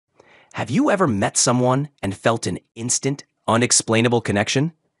Have you ever met someone and felt an instant, unexplainable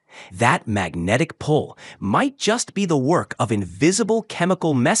connection? That magnetic pull might just be the work of invisible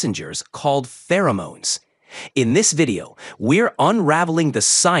chemical messengers called pheromones. In this video, we're unraveling the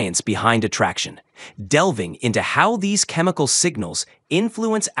science behind attraction, delving into how these chemical signals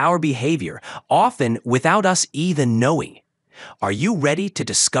influence our behavior, often without us even knowing. Are you ready to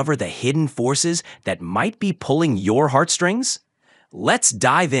discover the hidden forces that might be pulling your heartstrings? Let's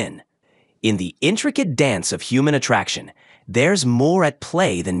dive in. In the intricate dance of human attraction, there's more at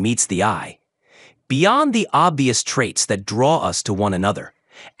play than meets the eye. Beyond the obvious traits that draw us to one another,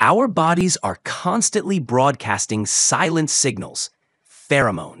 our bodies are constantly broadcasting silent signals,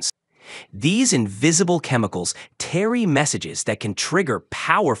 pheromones. These invisible chemicals carry messages that can trigger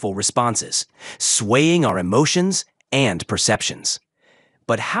powerful responses, swaying our emotions and perceptions.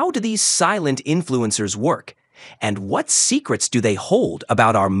 But how do these silent influencers work? And what secrets do they hold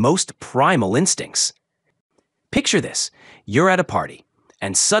about our most primal instincts? Picture this. You're at a party,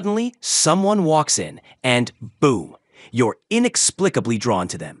 and suddenly someone walks in, and boom, you're inexplicably drawn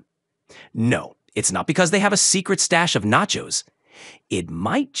to them. No, it's not because they have a secret stash of nachos. It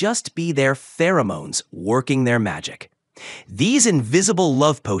might just be their pheromones working their magic. These invisible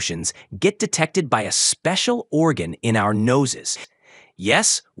love potions get detected by a special organ in our noses.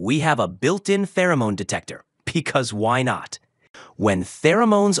 Yes, we have a built-in pheromone detector, because why not? When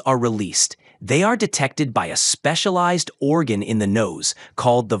pheromones are released, they are detected by a specialized organ in the nose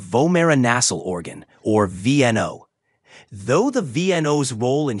called the vomeronasal organ, or VNO. Though the VNO's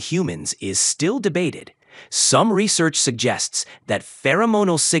role in humans is still debated, some research suggests that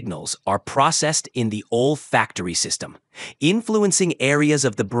pheromonal signals are processed in the olfactory system, influencing areas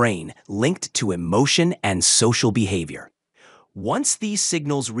of the brain linked to emotion and social behavior. Once these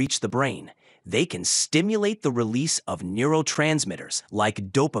signals reach the brain, they can stimulate the release of neurotransmitters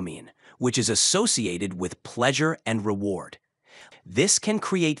like dopamine, which is associated with pleasure and reward. This can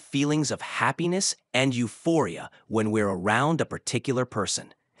create feelings of happiness and euphoria when we're around a particular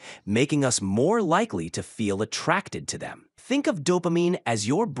person, making us more likely to feel attracted to them. Think of dopamine as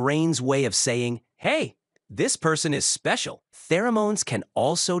your brain's way of saying, "Hey, this person is special." Pheromones can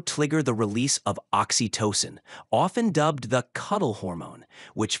also trigger the release of oxytocin, often dubbed the cuddle hormone,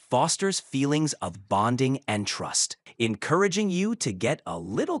 which fosters feelings of bonding and trust, encouraging you to get a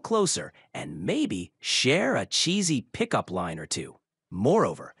little closer and maybe share a cheesy pickup line or two.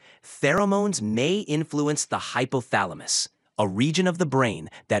 Moreover, pheromones may influence the hypothalamus, a region of the brain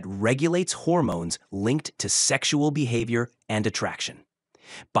that regulates hormones linked to sexual behavior and attraction.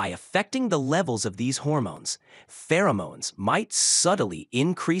 By affecting the levels of these hormones, pheromones might subtly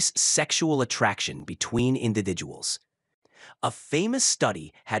increase sexual attraction between individuals. A famous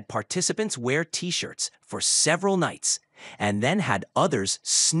study had participants wear t-shirts for several nights and then had others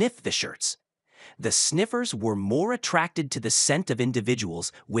sniff the shirts. The sniffers were more attracted to the scent of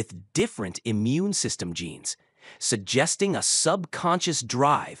individuals with different immune system genes, suggesting a subconscious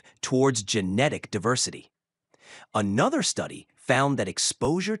drive towards genetic diversity. Another study found that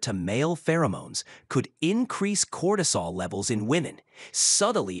exposure to male pheromones could increase cortisol levels in women,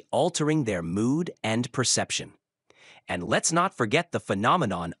 subtly altering their mood and perception. And let's not forget the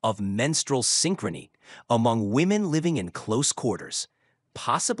phenomenon of menstrual synchrony among women living in close quarters,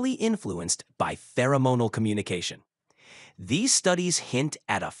 possibly influenced by pheromonal communication. These studies hint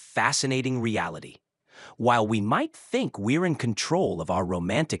at a fascinating reality. While we might think we're in control of our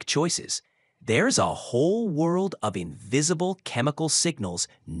romantic choices, there's a whole world of invisible chemical signals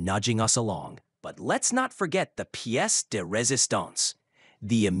nudging us along. But let's not forget the pièce de résistance,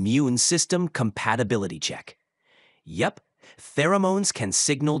 the immune system compatibility check. Yep, pheromones can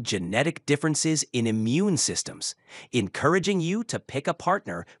signal genetic differences in immune systems, encouraging you to pick a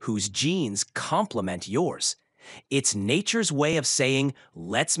partner whose genes complement yours. It's nature's way of saying,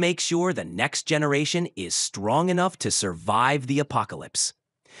 let's make sure the next generation is strong enough to survive the apocalypse.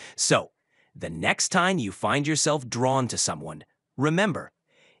 So, the next time you find yourself drawn to someone, remember,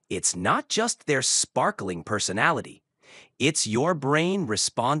 it's not just their sparkling personality. It's your brain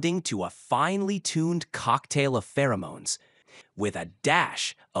responding to a finely tuned cocktail of pheromones with a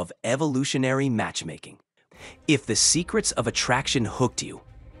dash of evolutionary matchmaking. If the secrets of attraction hooked you,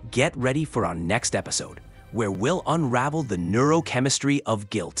 get ready for our next episode, where we'll unravel the neurochemistry of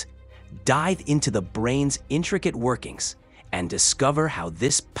guilt, dive into the brain's intricate workings, and discover how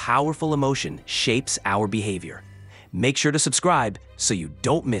this powerful emotion shapes our behavior. Make sure to subscribe so you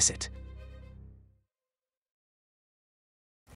don't miss it.